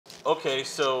Okay,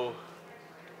 so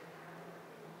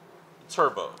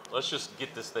Turbo. Let's just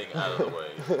get this thing out of the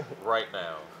way right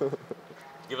now.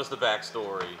 Give us the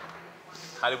backstory.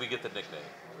 How did we get the nickname?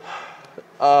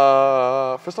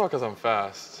 First of all, because I'm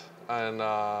fast, and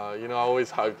you know, I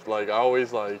always hyped, like I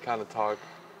always like kind of talk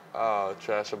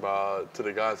trash about to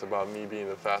the guys about me being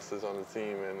the fastest on the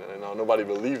team, and nobody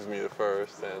believes me at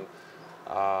first,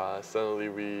 and suddenly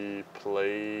we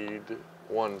played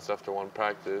once after one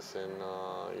practice, and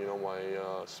you know, my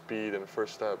speed and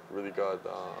first step really got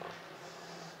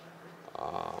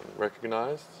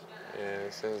recognized,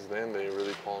 and since then they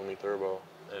really call me Turbo.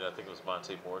 And I think it was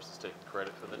Monte Morris is taking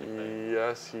credit for the nickname.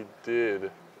 Yes, he did.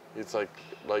 It's like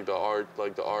the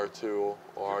R2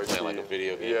 or Playing RT. like a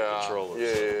video game Yeah, controller.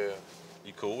 yeah, So. yeah,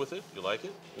 You cool with it? You like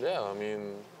it? yeah. I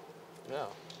mean, yeah.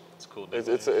 It's a cool It's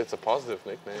nickname. it's a positive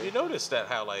nickname. You notice that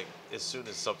how like as soon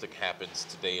as something happens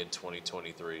today in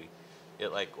 2023,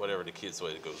 it like whatever the kids say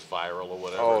it goes viral or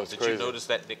whatever. Oh, it's Did crazy. you notice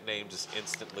that nickname just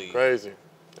instantly? Crazy,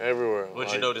 everywhere. When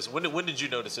did you notice? When did you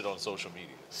notice it on social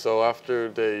media? So after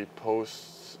they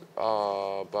post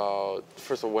about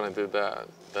first of all when I did that,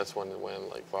 that's when it went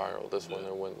like viral. That's when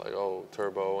it went like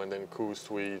Turbo, and then Kuz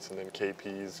tweets, and then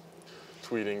KP's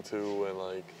tweeting too, and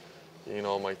like you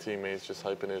know my teammates just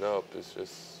hyping it up. It's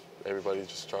just everybody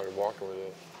just started walking with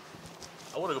it.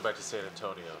 I want to go back to San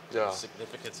Antonio. Yeah. The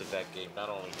significance of that game, not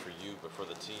only for you but for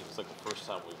the team. It's like the first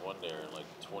time we won there in like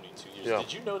 22 years. Yeah.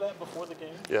 Did you know that before the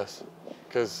game? Yes,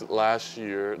 because last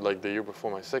year, like the year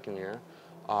before my second year,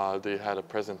 they had a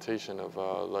presentation of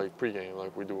like pregame,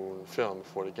 like we do in film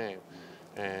before the game,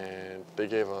 and they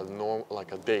gave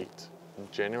a date,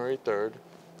 January 3rd,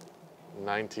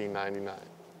 1999,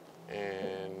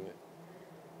 and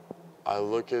I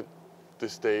look at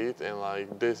this date and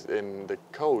like this, and the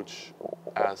coach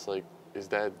asked like, "Is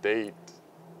that date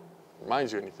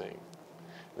reminds you anything?"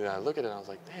 Then I look at it and I was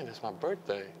like, "Damn, that's my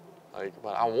birthday." Like,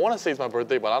 but I want to say it's my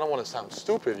birthday, but I don't want to sound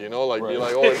stupid, you know? Like, be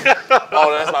like, oh,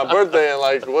 that's my birthday, and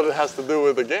like, what it has to do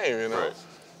with the game, you know? Right.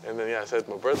 And then, yeah, I said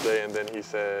my birthday, and then he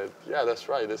said, yeah, that's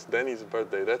right, it's Deni's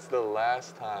birthday. That's the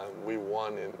last time we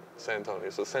won in San Antonio.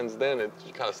 So since then, it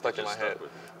kind of stuck in my head.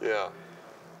 Yeah.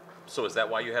 So is that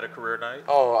why you had a career night?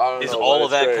 Oh, I don't know. Is all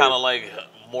of that great. kind of like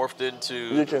morphed into?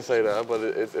 You can say that, but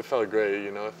it felt great,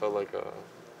 you know? It felt like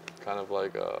kind of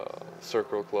like a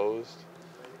circle closed.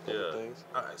 Yeah. Things.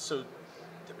 All right, so,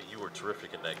 I mean, you were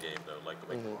terrific in that game, though. Like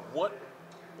what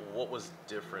was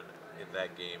different in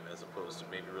that game as opposed to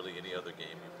maybe really any other game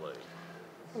you played?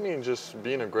 I mean, just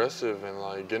being aggressive and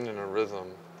like getting in a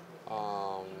rhythm.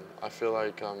 I feel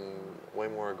like I'm way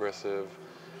more aggressive.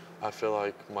 I feel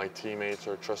like my teammates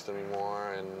are trusting me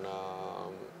more, and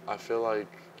I feel like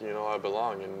I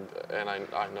belong, and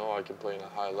I know I can play in a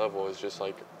high level. It's just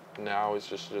like now it's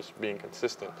just being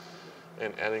consistent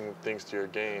and adding things to your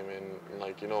game, and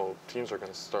like teams are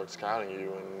gonna start scouting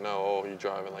you and know, oh, he's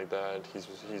driving like that.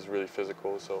 He's really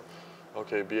physical, so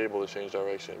okay, be able to change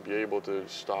direction, be able to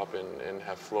stop and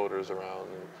have floaters around.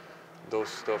 And those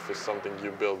stuff is something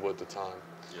you build with the time.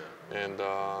 Yeah. And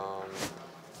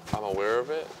I'm aware of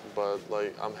it, but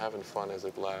like I'm having fun as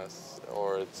it lasts,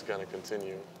 or it's gonna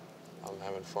continue. I'm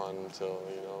having fun until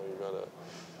you gotta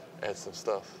add some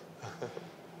stuff.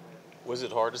 Was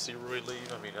it hard to see Rui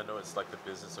leave? I mean, I know it's like the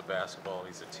business of basketball.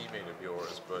 He's a teammate of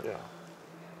yours, but Yeah.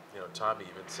 Tommy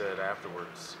even said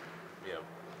afterwards,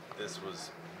 this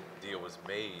deal was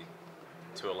made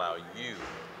to allow you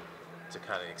to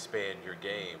kind of expand your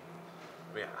game.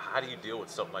 I mean, how do you deal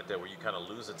with something like that where you kind of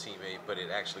lose a teammate, but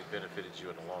it actually benefited you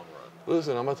in the long run?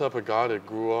 Listen, I'm a type of guy that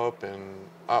grew up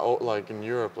like in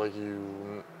Europe, like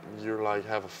you're like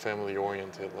have a family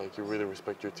oriented, like you really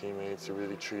respect your teammates, you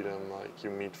really treat them like you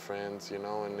meet friends, and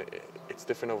it's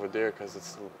different over there because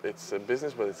it's a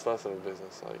business, but it's less of a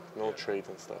business, like no trades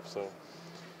and stuff. So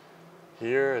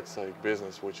here it's like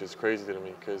business, which is crazy to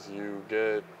me because you're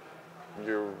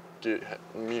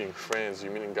meeting friends,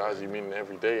 you're meeting guys, you're meeting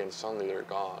every day, and suddenly they're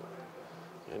gone.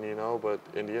 And but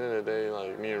in the end of the day,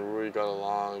 like me and Rui got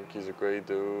along. He's a great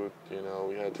dude.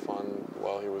 We had fun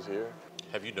while he was here.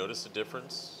 Have you noticed a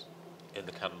difference in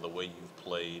the kind of the way you've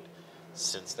played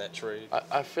since that trade?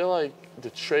 I feel like the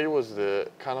trade was the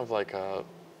kind of like a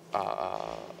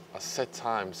set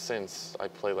time since I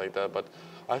played like that. But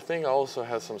I think I also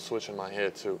had some switch in my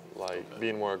head too, like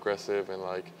being more aggressive and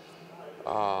like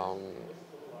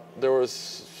there was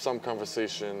some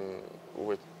conversation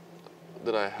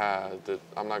that I had that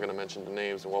I'm not going to mention the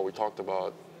names and what we talked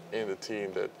about in the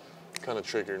team that kind of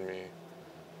triggered me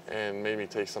and made me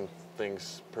take some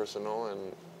things personal,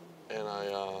 and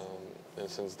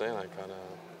since then I kind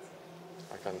of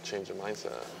I kind of changed the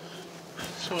mindset.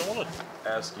 So I want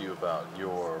to ask you about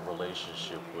your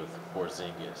relationship with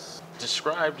Porzingis.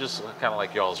 Describe just kind of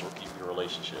like your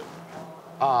relationship.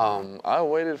 I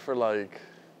waited for like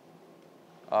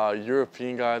a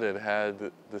European guy that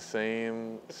had the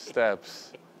same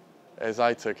steps as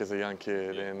I took as a young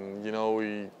kid, and you know,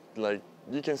 we like,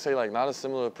 you can say like not a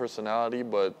similar personality,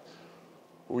 but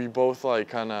we both like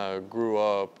kind of grew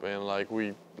up and like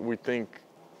we think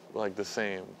like the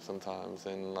same sometimes,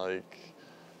 and like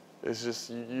it's just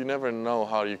you never know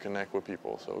how you connect with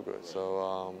people so good.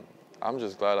 So I'm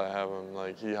just glad I have him.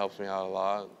 Like, he helps me out a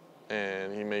lot,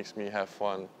 and he makes me have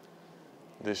fun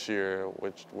this year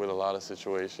with a lot of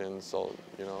situations. So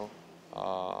you know,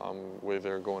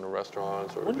 whether going to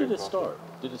restaurants or. When did it start?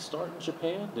 Did it start in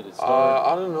Japan? Did it start?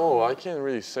 I don't know. I can't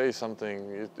really say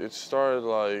something. It started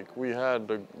like we had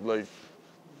the like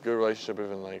good relationship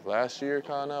even like last year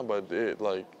kind of, but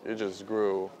it just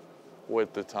grew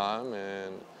with the time,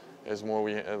 and as more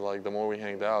we like the more we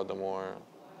hanged out, the more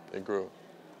it grew,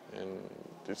 and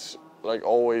it's like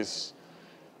always.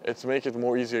 It's make it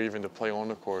more easier even to play on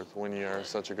the court when you are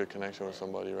such a good connection with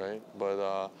somebody, right?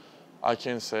 But I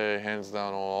can say hands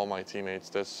down on all my teammates,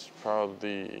 that's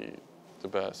probably the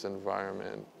best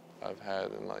environment I've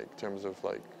had in like terms of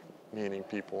like meeting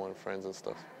people and friends and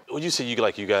stuff. When you say you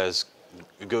guys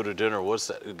go to dinner, what's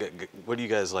that? What do you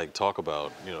guys like talk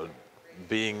about? You know,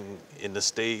 being in the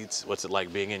States, what's it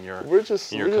like being in your We're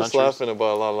just laughing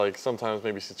about a lot of like sometimes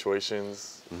maybe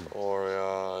situations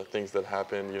or things that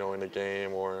happen, you know, in the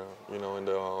game or you know in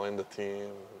the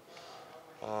team.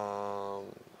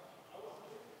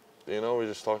 You know, we're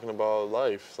just talking about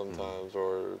life sometimes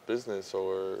or business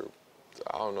or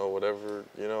I don't know, whatever,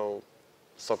 you know,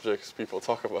 subjects people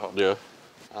talk about. Yeah.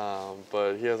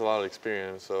 But he has a lot of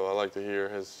experience, so I like to hear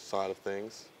his side of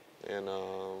things, and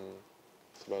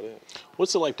that's about it.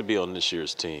 What's it like to be on this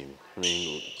year's team? I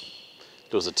mean,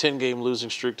 there was a 10-game losing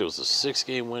streak. There was a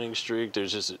 6-game winning streak.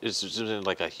 It's just been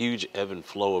like a huge ebb and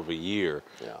flow of a year.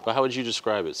 Yeah. But how would you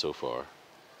describe it so far?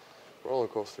 Roller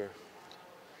coaster.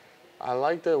 I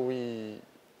like that we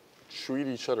treat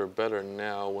each other better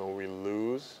now when we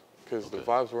lose, because the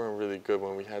vibes weren't really good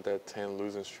when we had that 10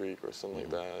 losing streak or something like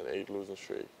that, an 8 losing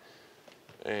streak.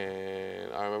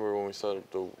 And I remember when we started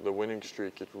the winning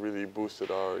streak, it really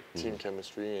boosted our team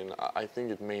chemistry, and I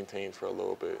think it maintained for a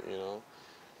little bit, you know.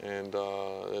 And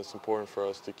it's important for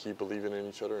us to keep believing in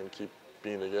each other and keep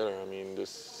being together. I mean, this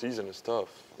season is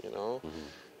tough, you know.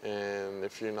 And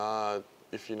if you don't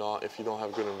have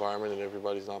a good environment and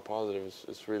everybody's not positive,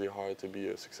 it's really hard to be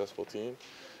a successful team.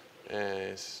 And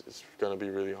it's going to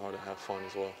be really hard to have fun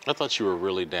as well. I thought you were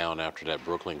really down after that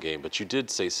Brooklyn game, but you did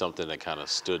say something that kind of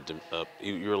stood up.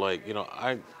 You were like, you know,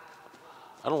 I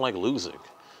don't like losing.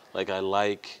 Like, I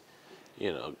like,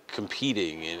 you know,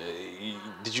 competing. And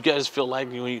did you guys feel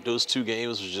like those 2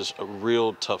 games was just a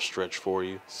real tough stretch for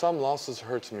you? Some losses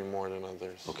hurts me more than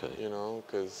others. Okay. You know,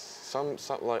 because some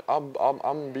like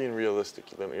I'm being realistic.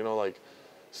 You know, like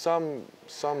some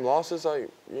losses, you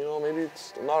know, maybe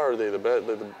it's not are they the best.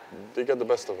 They get the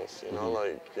best of us. You know,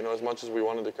 like, you know, as much as we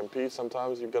wanted to compete,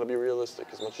 sometimes you've got to be realistic.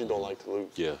 As much as you don't like to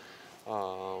lose. Yeah.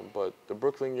 But the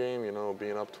Brooklyn game, you know,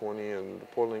 being up 20, and the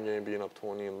Portland game being up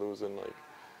 20 and losing, like,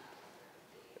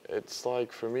 it's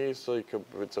like, for me, it's like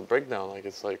it's a breakdown. Like,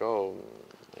 it's like, oh,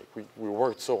 like we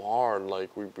worked so hard. Like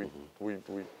we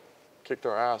kicked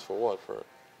our ass for what? For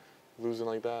losing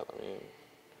like that? I mean,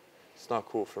 it's not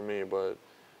cool for me. But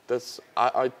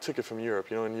I took it from Europe.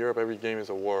 You know, in Europe every game is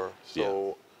a war.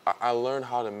 So I learned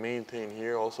how to maintain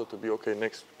here also to be okay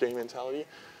next game mentality.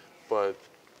 But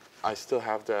I still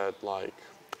have that like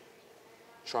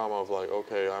trauma of like,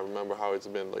 okay, I remember how it's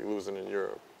been like losing in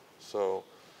Europe. So.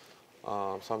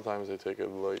 Sometimes they take it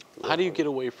like. How do you get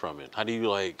away from it? How do you,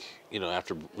 like, you know,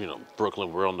 after, you know,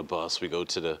 Brooklyn, we're on the bus, we go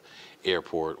to the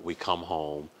airport, we come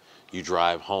home, you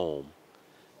drive home.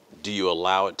 Do you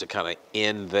allow it to kind of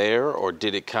end there, or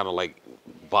did it kind of like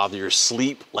bother your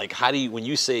sleep? Like, how do you, when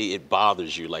you say it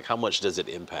bothers you, like, how much does it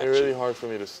impact you? It's really hard for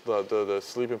me to, the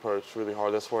sleeping part is really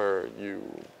hard. That's where you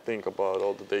think about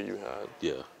all the day you had.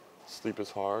 Yeah. Sleep is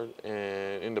hard.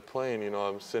 And in the plane, you know,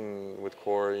 I'm sitting with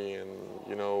Corey, and,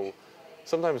 you know,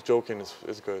 sometimes joking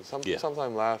is good.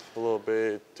 Sometimes laugh a little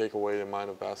bit, take away the mind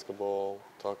of basketball,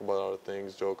 talk about other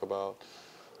things, joke about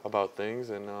things,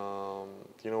 and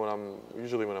you know,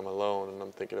 usually when I'm alone and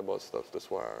I'm thinking about stuff, that's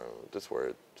where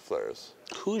it flares.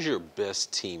 Who's your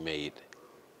best teammate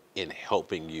in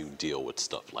helping you deal with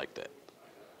stuff like that,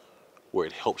 where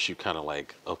it helps you kind of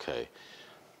like, okay,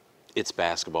 it's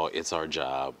basketball, it's our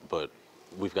job, but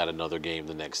we've got another game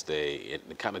the next day,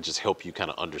 and kind of just help you kind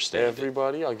of understand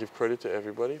everybody. I'll give credit to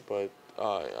everybody, but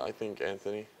I think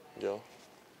Anthony Gill,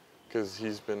 because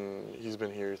he's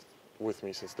been here with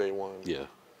me since day one. Yeah.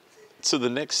 So the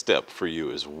next step for you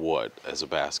is what as a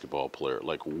basketball player?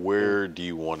 Like, where do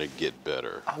you want to get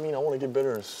better? I mean, I want to get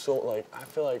better in I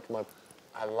feel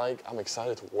like I'm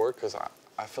excited to work because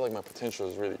I feel like my potential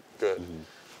is really good.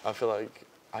 Mm-hmm. I feel like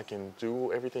I can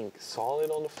do everything solid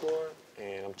on the floor,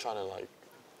 and I'm trying to like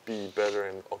be better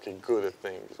and good at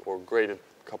things or great at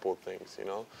a couple of things, you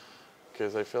know?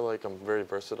 Because I feel like I'm very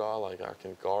versatile. Like I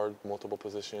can guard multiple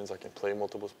positions, I can play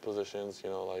multiple positions, you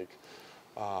know, like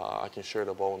I can share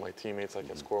the ball with my teammates, I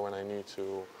can score when I need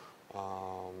to.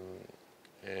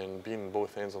 And being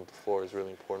both ends on the floor is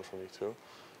really important for me too.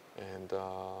 And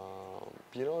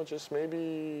you know, just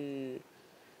maybe,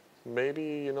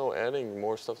 you know, adding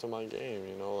more stuff to my game,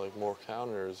 you know, like more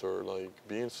counters or like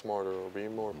being smarter or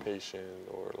being more patient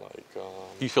or like...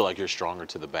 You feel like you're stronger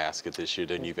to the basket this year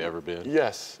than you've ever been?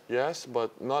 Yes,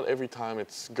 but not every time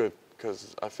it's good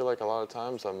because I feel like a lot of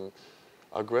times I'm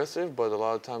aggressive, but a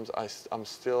lot of times I'm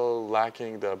still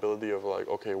lacking the ability of like,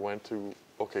 when to,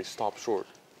 stop short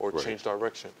or change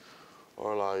direction.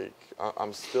 Or like,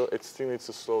 it still needs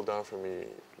to slow down for me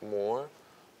more.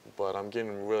 But I'm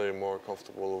getting really more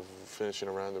comfortable of finishing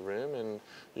around the rim. And,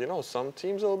 you know, some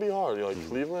teams it'll be hard. You know, like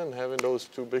Cleveland, having those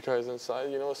two big guys inside,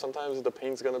 you know, sometimes the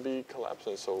paint's going to be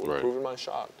collapsing. So improving my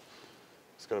shot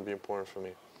is going to be important for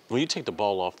me. When you take the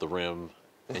ball off the rim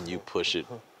and you push it,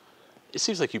 it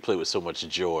seems like you play with so much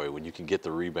joy when you can get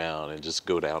the rebound and just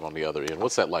go down on the other end.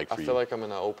 What's that like for you? I feel like I'm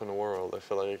in an open world. I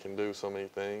feel like I can do so many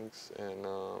things. And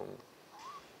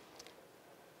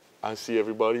I see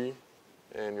everybody.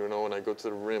 And, you know, when I go to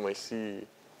the rim, I see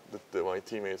my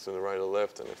teammates on the right or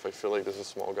left. And if I feel like there's a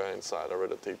small guy inside, I'd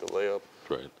rather take the layup.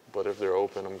 Right. But if they're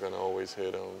open, I'm going to always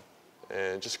hit them.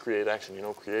 And just create action, you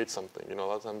know, create something. You know, a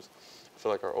lot of times I feel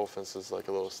like our offense is like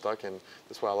a little stuck. And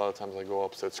that's why a lot of times I go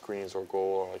up, set screens or go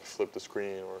or like flip the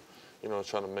screen or, you know,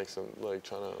 trying to make some, like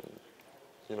trying to,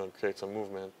 you know, create some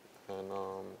movement. And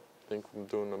I think I'm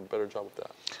doing a better job of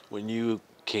that. When you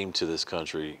came to this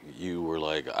country, you were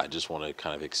like, I just want to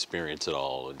kind of experience it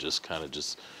all and just kind of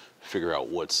just figure out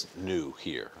what's new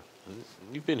here.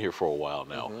 You've been here for a while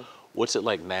now. What's it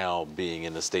like now being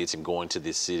in the States and going to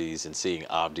these cities and seeing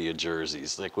Avdija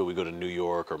jerseys? Like when we go to New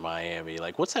York or Miami,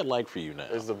 like what's that like for you now?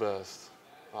 It's the best.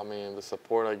 I mean, the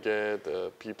support I get,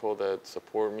 the people that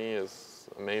support me is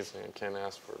amazing. I can't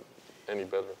ask for any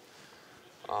better.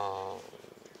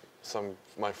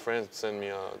 My friends send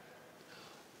me on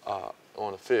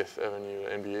the 5th Avenue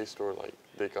NBA store, like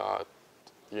they got,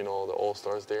 you know, the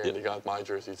All-Stars there, and they got my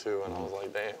jersey too, and I was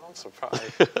like, damn, I'm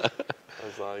surprised. I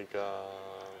was like,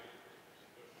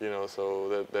 you know,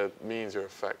 so that means your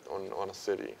effect on a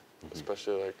city,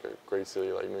 especially like a great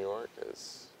city like New York.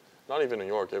 It's not even New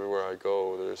York, everywhere I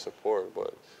go, there's support,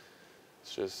 but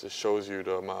it's just, it shows you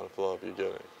the amount of love you're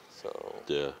getting. So,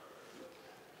 yeah,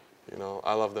 you know,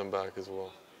 I love them back as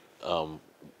well.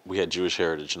 We had Jewish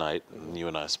Heritage Night, and you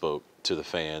and I spoke to the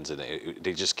fans, and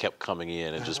they just kept coming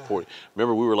in and just poured.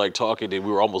 Remember, we were like talking, and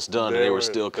we were almost done, and they were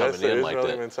still coming in like that. That's the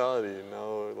Israeli mentality, you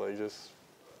know, like just.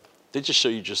 They just show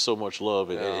you just so much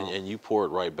love, and you pour it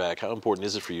right back. How important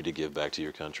is it for you to give back to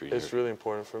your country? It's really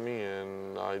important for me,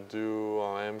 and I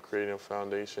am creating a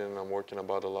foundation. I'm working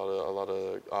about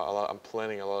I'm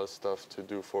planning a lot of stuff to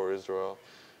do for Israel,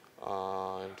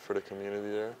 and for the community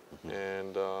there,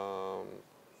 and.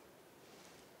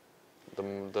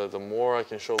 The more I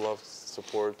can show love,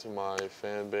 support to my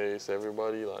fan base,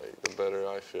 everybody, like, the better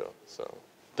I feel. So.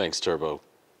 Thanks, Turbo.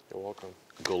 You're welcome.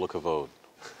 𝗙𝗢𝗄𝗧𝗓𝗏.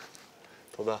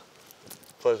 Toda.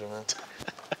 Pleasure, man.